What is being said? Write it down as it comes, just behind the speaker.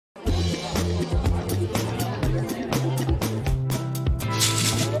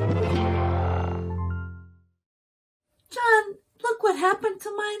happened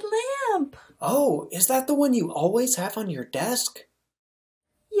to my lamp? Oh, is that the one you always have on your desk?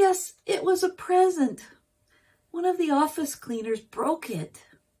 Yes, it was a present. One of the office cleaners broke it.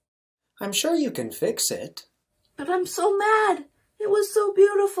 I'm sure you can fix it. But I'm so mad. It was so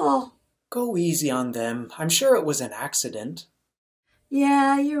beautiful. Go easy on them. I'm sure it was an accident.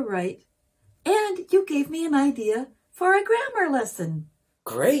 Yeah, you're right. And you gave me an idea for a grammar lesson.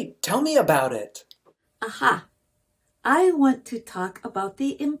 Great, tell me about it. Aha! I want to talk about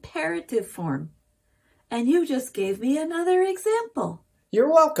the imperative form. And you just gave me another example.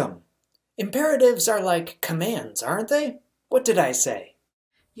 You're welcome. Imperatives are like commands, aren't they? What did I say?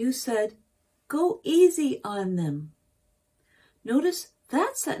 You said, go easy on them. Notice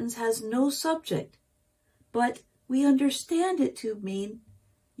that sentence has no subject, but we understand it to mean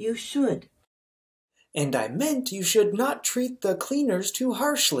you should. And I meant you should not treat the cleaners too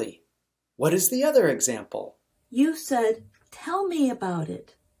harshly. What is the other example? You said, tell me about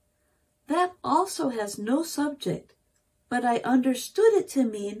it. That also has no subject, but I understood it to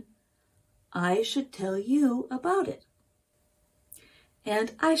mean I should tell you about it.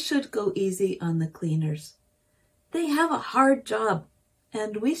 And I should go easy on the cleaners. They have a hard job,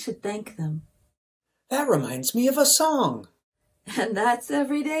 and we should thank them. That reminds me of a song. And that's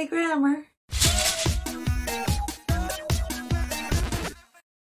everyday grammar.